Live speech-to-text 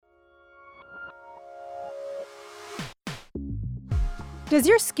Does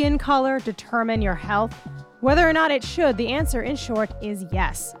your skin color determine your health? Whether or not it should, the answer, in short, is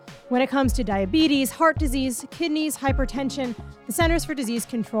yes. When it comes to diabetes, heart disease, kidneys, hypertension, the Centers for Disease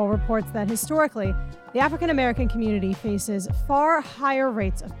Control reports that historically, the African American community faces far higher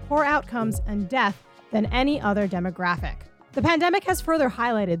rates of poor outcomes and death than any other demographic. The pandemic has further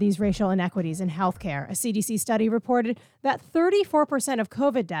highlighted these racial inequities in healthcare. A CDC study reported that 34% of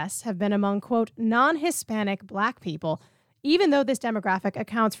COVID deaths have been among, quote, non-Hispanic Black people, even though this demographic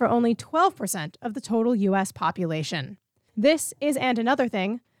accounts for only 12% of the total U.S. population. This is And Another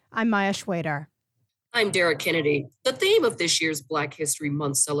Thing. I'm Maya Schwader. I'm Derek Kennedy. The theme of this year's Black History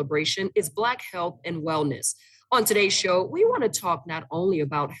Month celebration is Black health and wellness. On today's show, we want to talk not only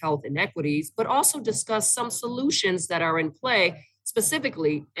about health inequities, but also discuss some solutions that are in play,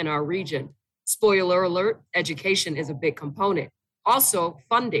 specifically in our region. Spoiler alert, education is a big component. Also,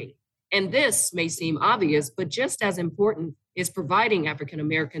 funding. And this may seem obvious, but just as important is providing African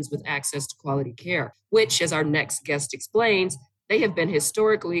Americans with access to quality care, which, as our next guest explains, they have been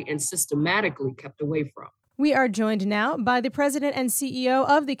historically and systematically kept away from. We are joined now by the president and CEO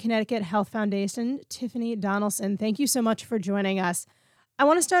of the Connecticut Health Foundation, Tiffany Donaldson. Thank you so much for joining us. I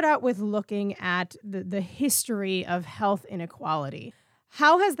want to start out with looking at the history of health inequality.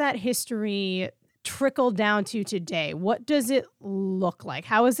 How has that history trickled down to today? What does it look like?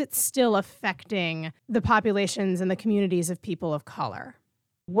 How is it still affecting the populations and the communities of people of color?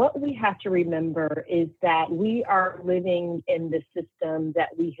 What we have to remember is that we are living in the system that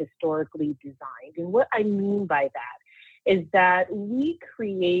we historically designed. And what I mean by that is that we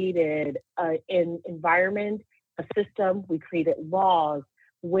created an environment, a system, we created laws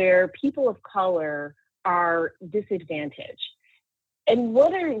where people of color are disadvantaged. And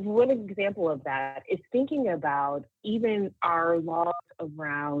one example of that is thinking about even our laws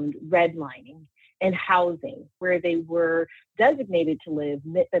around redlining and housing, where they were designated to live,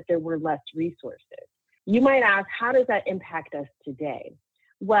 meant that there were less resources. You might ask, how does that impact us today?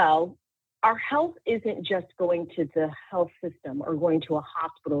 Well, our health isn't just going to the health system or going to a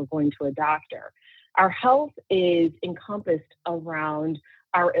hospital or going to a doctor. Our health is encompassed around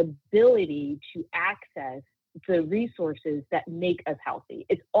our ability to access the resources that make us healthy.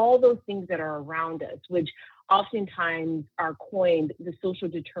 It's all those things that are around us, which oftentimes are coined the social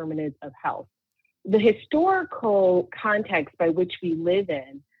determinants of health. The historical context by which we live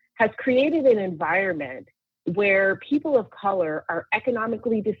in has created an environment where people of color are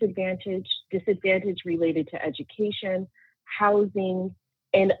economically disadvantaged related to education, housing,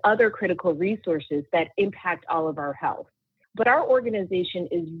 and other critical resources that impact all of our health. But our organization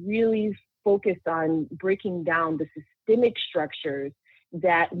is really focused on breaking down the systemic structures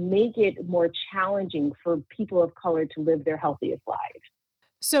that make it more challenging for people of color to live their healthiest lives.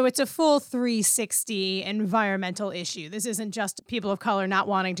 So it's a full 360 environmental issue. This isn't just people of color not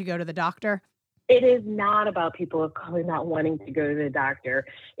wanting to go to the doctor. It is not about people of color not wanting to go to the doctor.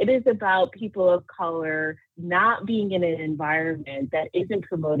 It is about people of color not being in an environment that isn't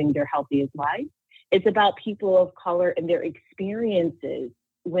promoting their healthiest life. It's about people of color and their experiences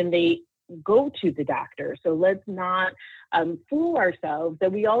when they go to the doctor. So let's not fool ourselves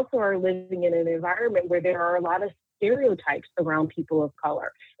that we also are living in an environment where there are a lot of stereotypes around people of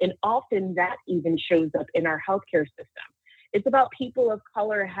color. And often that even shows up in our healthcare system. It's about people of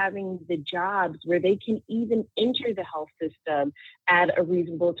color having the jobs where they can even enter the health system at a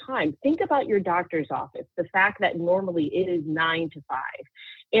reasonable time. Think about your doctor's office, the fact that normally it is 9 to 5.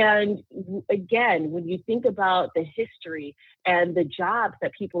 And again, when you think about the history and the jobs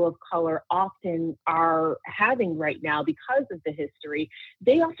that people of color often are having right now because of the history,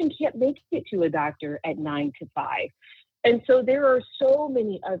 they often can't make it to a doctor at 9 to 5. And so there are so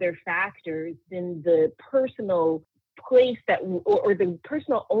many other factors than the personal place that, or the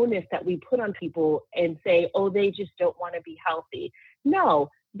personal onus that we put on people and say, oh, they just don't want to be healthy. No,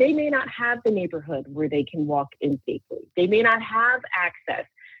 they may not have the neighborhood where they can walk in safely. They may not have access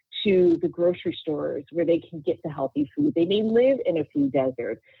to the grocery stores where they can get the healthy food. They may live in a food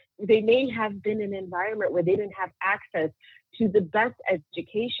desert. They may have been in an environment where they didn't have access to the best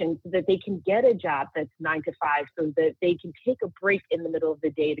education so that they can get a job that's 9 to 5 so that they can take a break in the middle of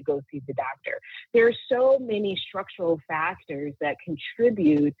the day to go see the doctor. There are so many structural factors that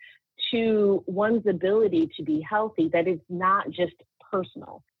contribute to one's ability to be healthy that it's not just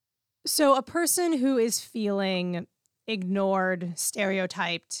personal. So a person who is feeling ignored,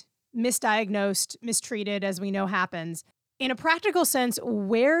 stereotyped, misdiagnosed, mistreated, as we know happens, in a practical sense,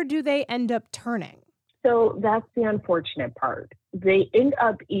 where do they end up turning? So that's the unfortunate part. They end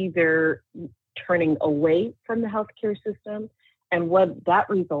up either turning away from the healthcare system, and what that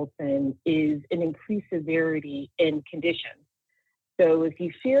results in is an increased severity in conditions. So if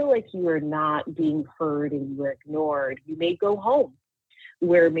you feel like you are not being heard and you are ignored, you may go home,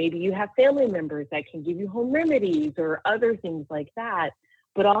 where maybe you have family members that can give you home remedies or other things like that.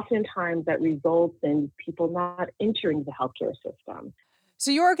 But oftentimes that results in people not entering the healthcare system.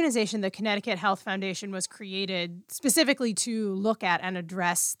 So your organization, the Connecticut Health Foundation, was created specifically to look at and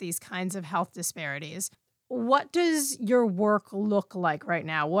address these kinds of health disparities. What does your work look like right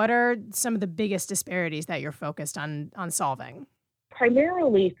now? What are some of the biggest disparities that you're focused on solving?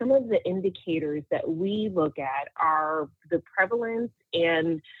 Primarily, some of the indicators that we look at are the prevalence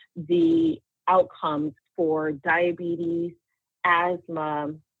and the outcomes for diabetes,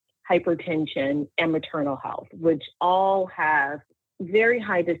 asthma, hypertension, and maternal health, which all have very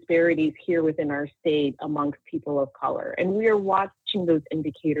high disparities here within our state amongst people of color. And we are watching those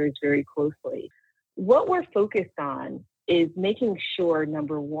indicators very closely. What we're focused on is making sure,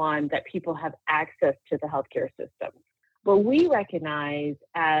 number one, that people have access to the healthcare system. But we recognize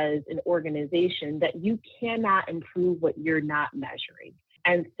as an organization that you cannot improve what you're not measuring.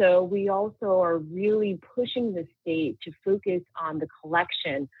 And so we also are really pushing the state to focus on the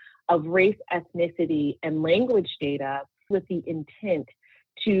collection of race, ethnicity, and language data with the intent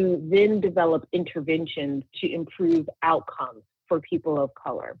to then develop interventions to improve outcomes for people of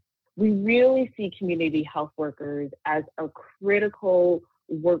color. We really see community health workers as a critical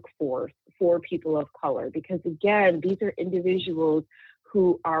workforce for people of color because, again, these are individuals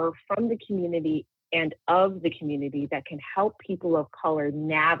who are from the community and of the community that can help people of color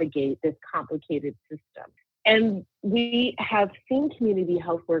navigate this complicated system. And we have seen community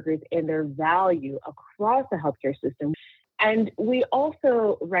health workers and their value across the healthcare system. And we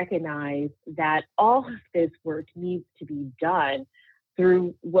also recognize that all of this work needs to be done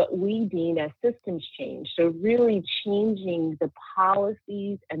through what we deem as systems change. So really changing the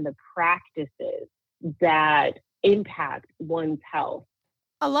policies and the practices that impact one's health.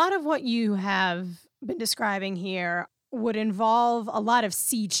 A lot of what you have been describing here would involve a lot of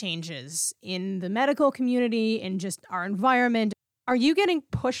sea changes in the medical community and just our environment. Are you getting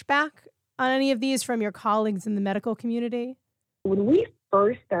pushback on any of these from your colleagues in the medical community? When we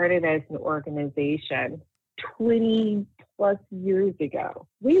first started as an organization 20 plus years ago,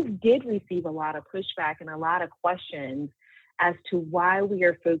 we did receive a lot of pushback and a lot of questions as to why we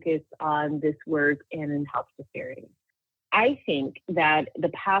are focused on this work and in health disparities. I think that the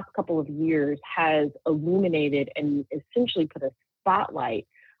past couple of years has illuminated and essentially put a spotlight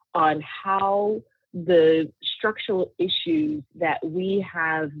on how the structural issues that we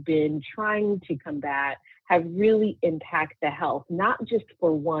have been trying to combat have really impacted the health, not just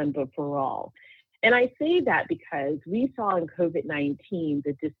for one, but for all. And I say that because we saw in COVID-19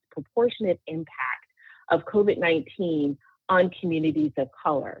 the disproportionate impact of COVID-19 on communities of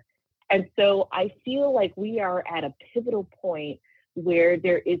color. And so I feel like we are at a pivotal point where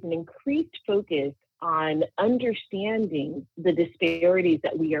there is an increased focus on understanding the disparities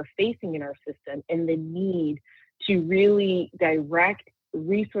that we are facing in our system and the need to really direct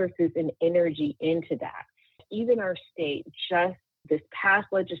resources and energy into that. Even our state, just this past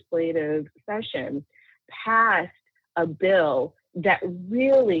legislative session, passed a bill that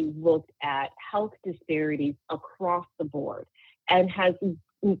really looked at health disparities across the board and has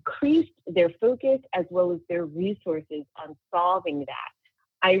increased their focus as well as their resources on solving that.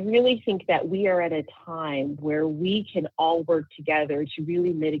 I really think that we are at a time where we can all work together to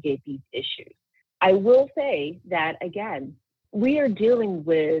really mitigate these issues. I will say that, again, we are dealing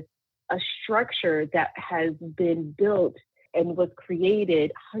with a structure that has been built and was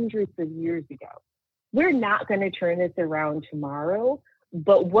created hundreds of years ago. We're not going to turn this around tomorrow,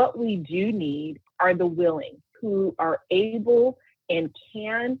 but what we do need are the willing who are able and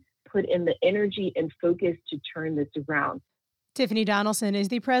can put in the energy and focus to turn this around. Tiffany Donaldson is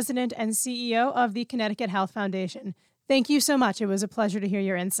the president and CEO of the Connecticut Health Foundation. Thank you so much. It was a pleasure to hear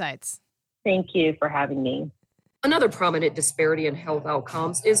your insights. Thank you for having me. Another prominent disparity in health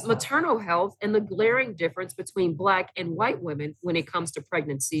outcomes is maternal health and the glaring difference between Black and white women when it comes to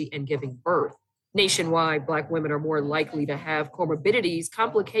pregnancy and giving birth. Nationwide, Black women are more likely to have comorbidities,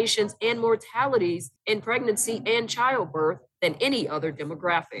 complications, and mortalities in pregnancy and childbirth than any other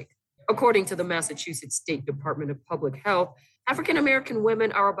demographic. According to the Massachusetts State Department of Public Health, African American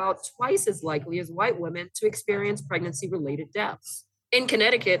women are about twice as likely as white women to experience pregnancy-related deaths. In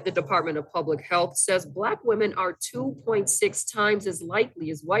Connecticut, the Department of Public Health says Black women are 2.6 times as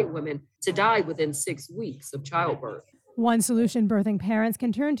likely as white women to die within 6 weeks of childbirth. One solution birthing parents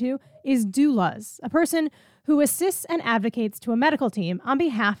can turn to is doulas, a person who assists and advocates to a medical team on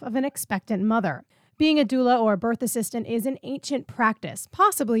behalf of an expectant mother. Being a doula or a birth assistant is an ancient practice,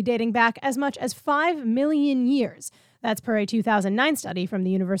 possibly dating back as much as 5 million years. That's per a 2009 study from the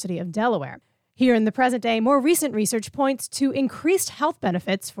University of Delaware. Here in the present day, more recent research points to increased health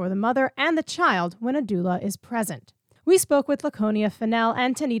benefits for the mother and the child when a doula is present. We spoke with Laconia Fennell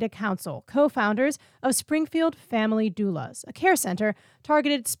and Tanita Council, co-founders of Springfield Family Doulas, a care center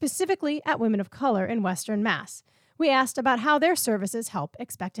targeted specifically at women of color in Western Mass. We asked about how their services help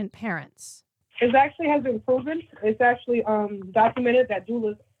expectant parents. It actually has been proven. It's actually documented that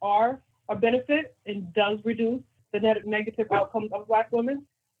doulas are a benefit and does reduce the negative outcomes of Black women.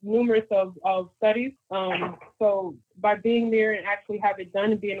 Numerous of studies. So by being there and actually have it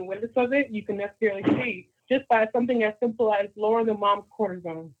done and being a witness of it, you can necessarily see just by something as simple as lowering the mom's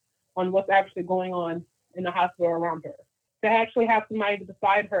cortisone on what's actually going on in the hospital around her. To actually have somebody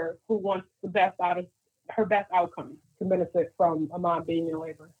beside her who wants the best out of her best outcome to benefit from a mom being in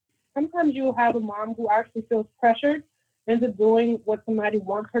labor. Sometimes you'll have a mom who actually feels pressured into doing what somebody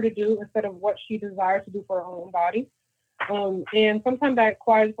wants her to do instead of what she desires to do for her own body. And sometimes that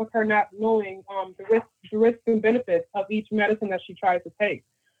requires with her not knowing the risks and benefits of each medicine that she tries to take.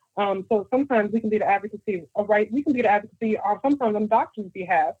 So sometimes we can be the advocacy sometimes on doctors'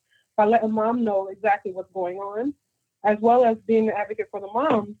 behalf by letting mom know exactly what's going on, as well as being the advocate for the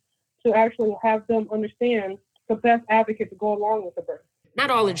mom to actually have them understand the best advocate to go along with the birth.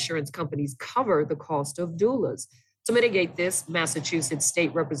 Not all insurance companies cover the cost of doulas. To mitigate this, Massachusetts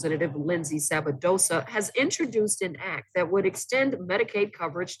State Representative Lindsay Sabadosa has introduced an act that would extend Medicaid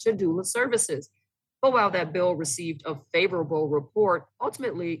coverage to doula services. But while that bill received a favorable report,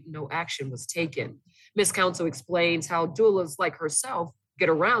 ultimately no action was taken. Ms. Council explains how doulas like herself get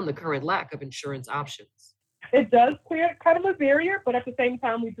around the current lack of insurance options. It does clear kind of a barrier, but at the same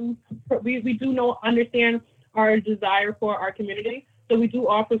time, we do understand our desire for our community. So we do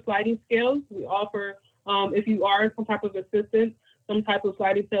offer sliding scales. We offer, if you are some type of assistance, some type of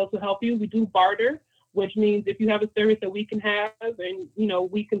sliding scale to help you. We do barter, which means if you have a service that we can have and,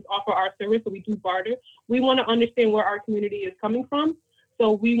 we can offer our service, so we do barter. We want to understand where our community is coming from.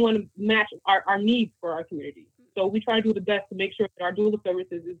 So we want to match our needs for our community. So we try to do the best to make sure that our doula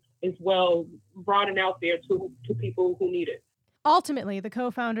services is well broadened out there to people who need it. Ultimately, the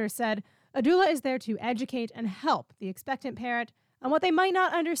co-founders said, a doula is there to educate and help the expectant parent on what they might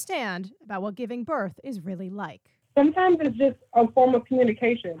not understand about what giving birth is really like. Sometimes it's just a form of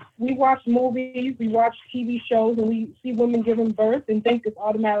communication. We watch movies, we watch TV shows, and we see women giving birth and think it's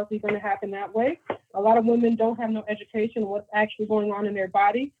automatically going to happen that way. A lot of women don't have no education on what's actually going on in their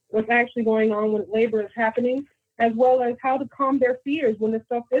body, what's actually going on when labor is happening, as well as how to calm their fears when this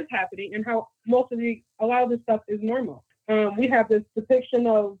stuff is happening and how a lot of this stuff is normal. We have this depiction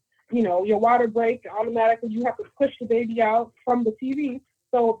of, your water break, automatically you have to push the baby out from the TV.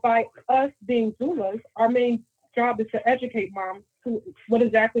 So by us being doulas, our main job is to educate moms to what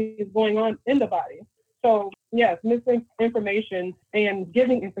exactly is going on in the body. So yes, misinformation and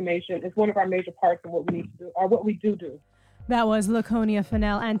giving information is one of our major parts of what we need to do, or what we do. That was Laconia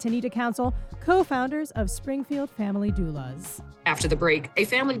Fennell and Tanita Council, co-founders of Springfield Family Doulas. After the break, a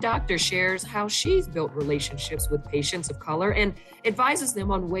family doctor shares how she's built relationships with patients of color and advises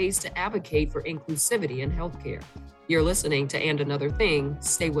them on ways to advocate for inclusivity in healthcare. You're listening to And Another Thing.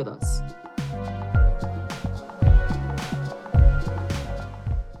 Stay with us.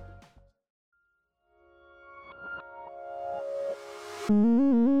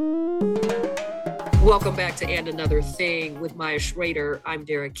 Welcome back to And Another Thing with Maya Schrader. I'm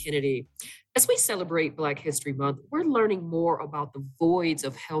Dara Kennedy. As we celebrate Black History Month, we're learning more about the voids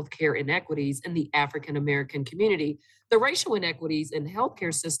of healthcare inequities in the African American community, the racial inequities in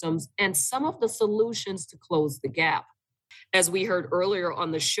healthcare systems, and some of the solutions to close the gap. As we heard earlier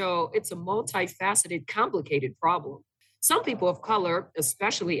on the show, it's a multifaceted, complicated problem. Some people of color,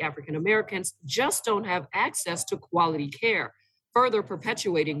 especially African Americans, just don't have access to quality care, further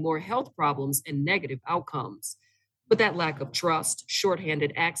perpetuating more health problems and negative outcomes. But that lack of trust,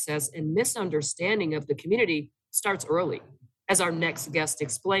 shorthanded access, and misunderstanding of the community starts early. As our next guest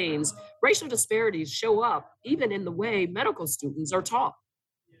explains, racial disparities show up even in the way medical students are taught.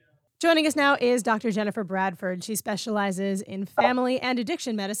 Joining us now is Dr. Jennifer Bradford. She specializes in family and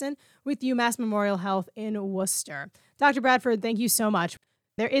addiction medicine with UMass Memorial Health in Worcester. Dr. Bradford, thank you so much.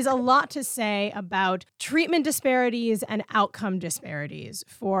 There is a lot to say about treatment disparities and outcome disparities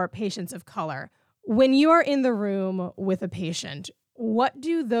for patients of color. When you are in the room with a patient, what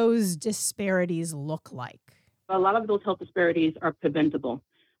do those disparities look like? A lot of those health disparities are preventable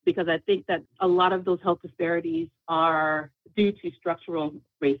because I think that a lot of those health disparities are due to structural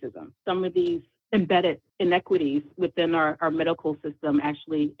racism. Some of these embedded inequities within our medical system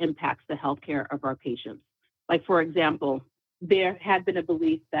actually impacts the healthcare of our patients. Like, for example, there had been a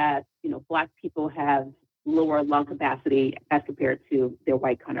belief that, Black people have lower lung capacity as compared to their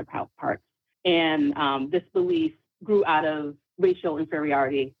white counterparts. And this belief grew out of racial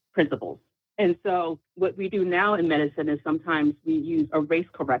inferiority principles. And so what we do now in medicine is sometimes we use a race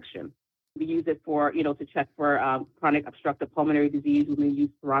correction. We use it for, to check for chronic obstructive pulmonary disease. When we use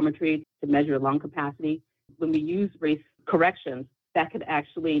spirometry to measure lung capacity. When we use race corrections, that could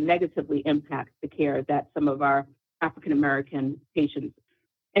actually negatively impact the care that some of our African American patients.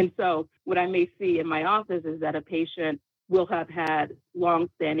 And so what I may see in my office is that a patient will have had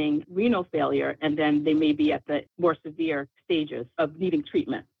long-standing renal failure, and then they may be at the more severe stages of needing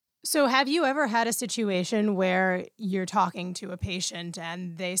treatment. So have you ever had a situation where you're talking to a patient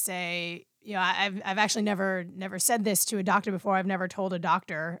and they say, I've actually never said this to a doctor before. I've never told a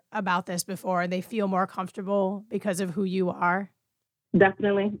doctor about this before. They feel more comfortable because of who you are?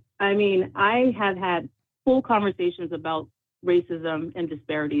 Definitely. I mean, I have had full conversations about racism and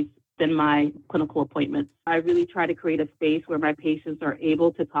disparities in my clinical appointments. I really try to create a space where my patients are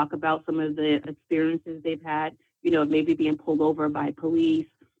able to talk about some of the experiences they've had, maybe being pulled over by police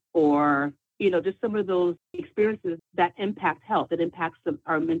or, just some of those experiences that impact health, that impacts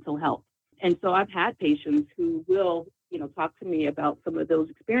our mental health. And so I've had patients who will, talk to me about some of those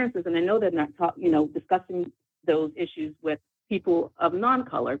experiences. And I know they're not discussing those issues with people of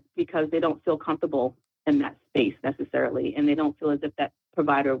non-color because they don't feel comfortable in that space necessarily. And they don't feel as if that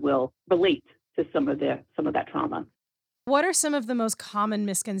provider will relate to some of that trauma. What are some of the most common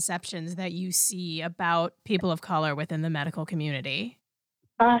misconceptions that you see about people of color within the medical community?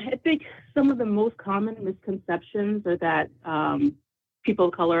 I think some of the most common misconceptions are that people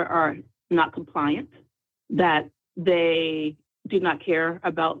of color are not compliant, that they do not care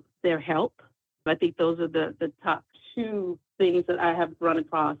about their health. I think those are the top two things that I have run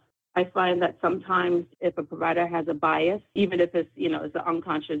across. I find that sometimes if a provider has a bias, even if it's an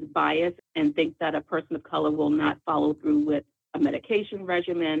unconscious bias, and think that a person of color will not follow through with a medication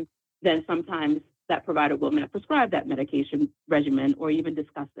regimen, then sometimes that provider will not prescribe that medication regimen or even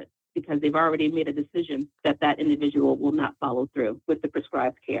discuss it because they've already made a decision that that individual will not follow through with the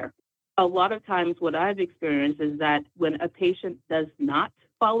prescribed care. A lot of times what I've experienced is that when a patient does not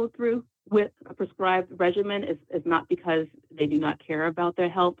follow through with a prescribed regimen, is not because they do not care about their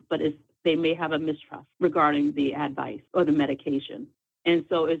health, but they may have a mistrust regarding the advice or the medication. And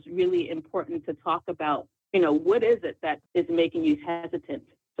so it's really important to talk about, what is it that is making you hesitant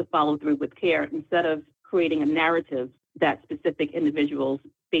to follow through with care instead of creating a narrative that specific individuals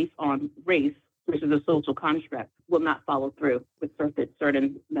based on race, which is a social construct, will not follow through with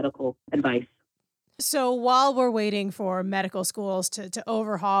certain medical advice. So while we're waiting for medical schools to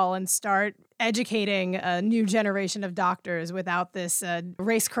overhaul and start educating a new generation of doctors without this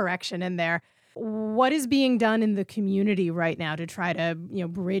race correction in there, what is being done in the community right now to try to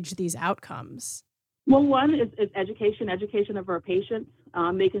bridge these outcomes? Well, one is education of our patients,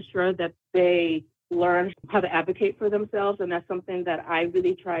 making sure that they learn how to advocate for themselves. And that's something that I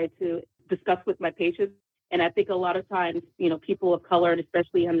really try to discuss with my patients. And I think a lot of times, people of color, and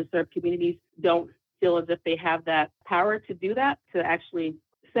especially underserved communities, don't feel as if they have that power to do that, to actually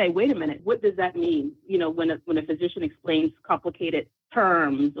say, wait a minute, what does that mean? When a physician explains complicated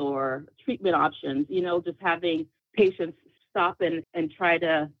terms or treatment options, just having patients stop and try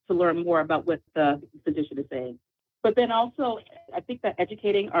to learn more about what the physician is saying. But then also, I think that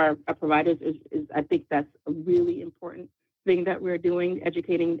educating our providers is I think that's a really important thing that we're doing,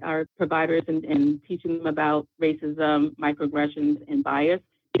 educating our providers and teaching them about racism, microaggressions, and bias.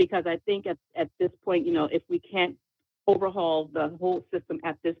 Because I think at this point, if we can't overhaul the whole system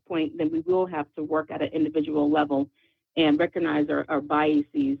at this point, then we will have to work at an individual level and recognize our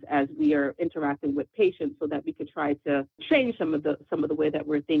biases as we are interacting with patients so that we could try to change some of the way that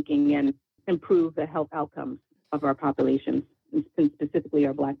we're thinking and improve the health outcomes of our populations, and specifically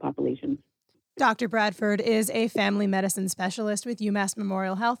our Black populations. Dr. Bradford is a family medicine specialist with UMass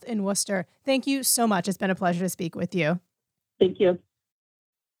Memorial Health in Worcester. Thank you so much. It's been a pleasure to speak with you. Thank you.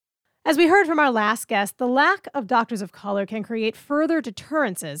 As we heard from our last guest, the lack of doctors of color can create further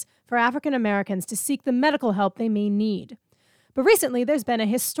deterrences for African Americans to seek the medical help they may need. But recently, there's been a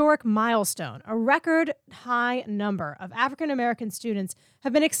historic milestone. A record high number of African American students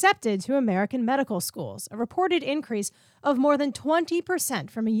have been accepted to American medical schools, a reported increase of more than 20%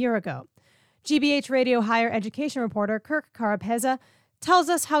 from a year ago. GBH Radio higher education reporter Kirk Carapeza tells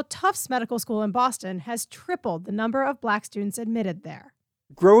us how Tufts Medical School in Boston has tripled the number of Black students admitted there.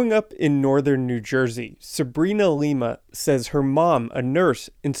 Growing up in northern New Jersey, Sabrina Lima says her mom, a nurse,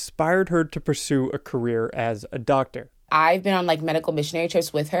 inspired her to pursue a career as a doctor. I've been on like medical missionary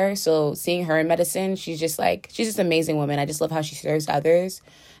trips with her. So seeing her in medicine, she's just an amazing woman. I just love how she serves others.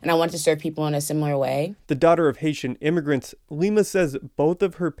 And I want to serve people in a similar way. The daughter of Haitian immigrants, Lima says both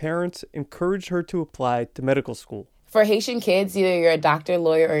of her parents encouraged her to apply to medical school. For Haitian kids, either you're a doctor,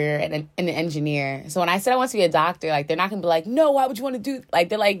 lawyer, or you're an engineer. So when I said I want to be a doctor, like, they're not going to be like, no, why would you want to do? Like,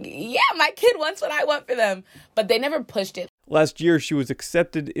 they're like, yeah, my kid wants what I want for them. But they never pushed it. Last year, she was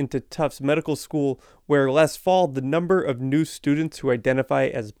accepted into Tufts Medical School, where last fall, the number of new students who identify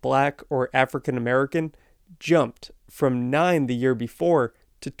as Black or African American jumped from 9 the year before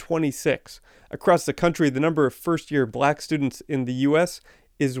to 26. Across the country, the number of first-year Black students in the U.S.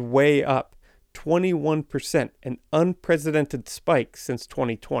 is way up. 21%, an unprecedented spike since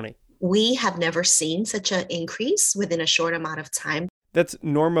 2020. We have never seen such an increase within a short amount of time. That's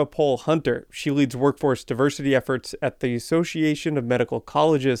Norma Pohl Hunter. She leads workforce diversity efforts at the Association of Medical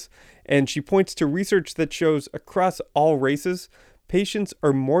Colleges, and she points to research that shows across all races, patients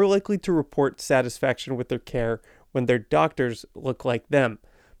are more likely to report satisfaction with their care when their doctors look like them.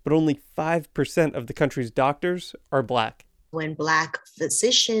 But only 5% of the country's doctors are Black. When Black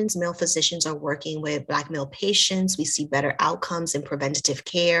physicians, male physicians are working with Black male patients, we see better outcomes in preventative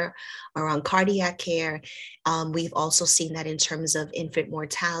care, around cardiac care. We've also seen that in terms of infant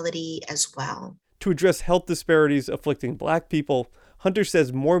mortality as well. To address health disparities afflicting Black people, Hunter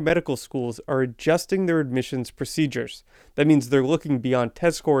says more medical schools are adjusting their admissions procedures. That means they're looking beyond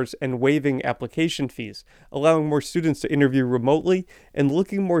test scores and waiving application fees, allowing more students to interview remotely and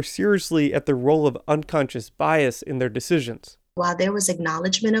looking more seriously at the role of unconscious bias in their decisions. While there was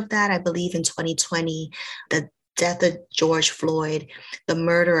acknowledgement of that, I believe in 2020, the death of George Floyd, the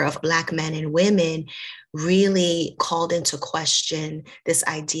murder of Black men and women really called into question this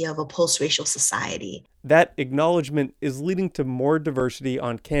idea of a post-racial society. That acknowledgement is leading to more diversity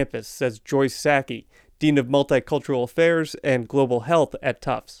on campus, says Joyce Sacchi, Dean of Multicultural Affairs and Global Health at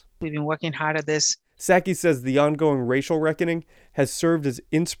Tufts. We've been working hard at this. Sacchi says the ongoing racial reckoning has served as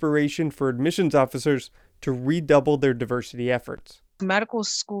inspiration for admissions officers to redouble their diversity efforts. Medical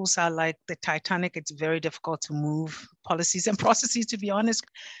schools are like the Titanic. It's very difficult to move policies and processes, to be honest.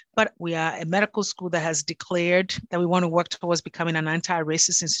 But we are a medical school that has declared that we want to work towards becoming an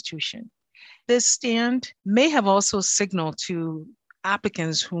anti-racist institution. This stand may have also signaled to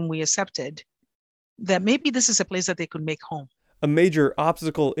applicants whom we accepted that maybe this is a place that they could make home. A major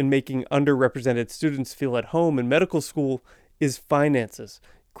obstacle in making underrepresented students feel at home in medical school is finances.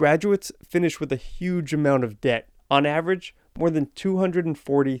 Graduates finish with a huge amount of debt. On average, more than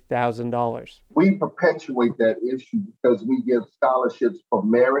 $240,000. We perpetuate that issue because we give scholarships for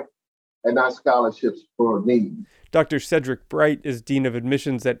merit and not scholarships for need. Dr. Cedric Bright is Dean of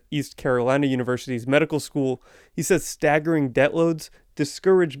Admissions at East Carolina University's Medical School. He says staggering debt loads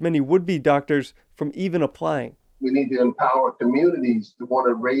discourage many would-be doctors from even applying. We need to empower communities to want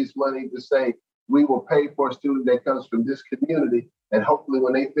to raise money to say, we will pay for a student that comes from this community, and hopefully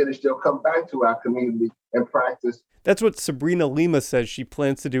when they finish, they'll come back to our community and practice. That's what Sabrina Lima says she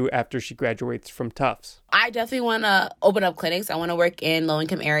plans to do after she graduates from Tufts. I definitely want to open up clinics. I want to work in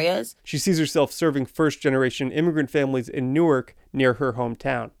low-income areas. She sees herself serving first-generation immigrant families in Newark, near her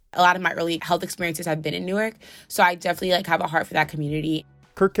hometown. A lot of my early health experiences have been in Newark, so I definitely have a heart for that community.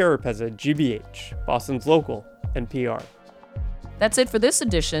 Kirk Carapeza, GBH, Boston's Local, NPR. That's it for this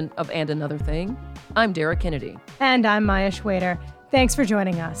edition of And Another Thing. I'm Dara Kennedy. And I'm Maya Schwader. Thanks for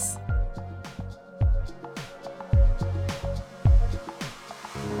joining us.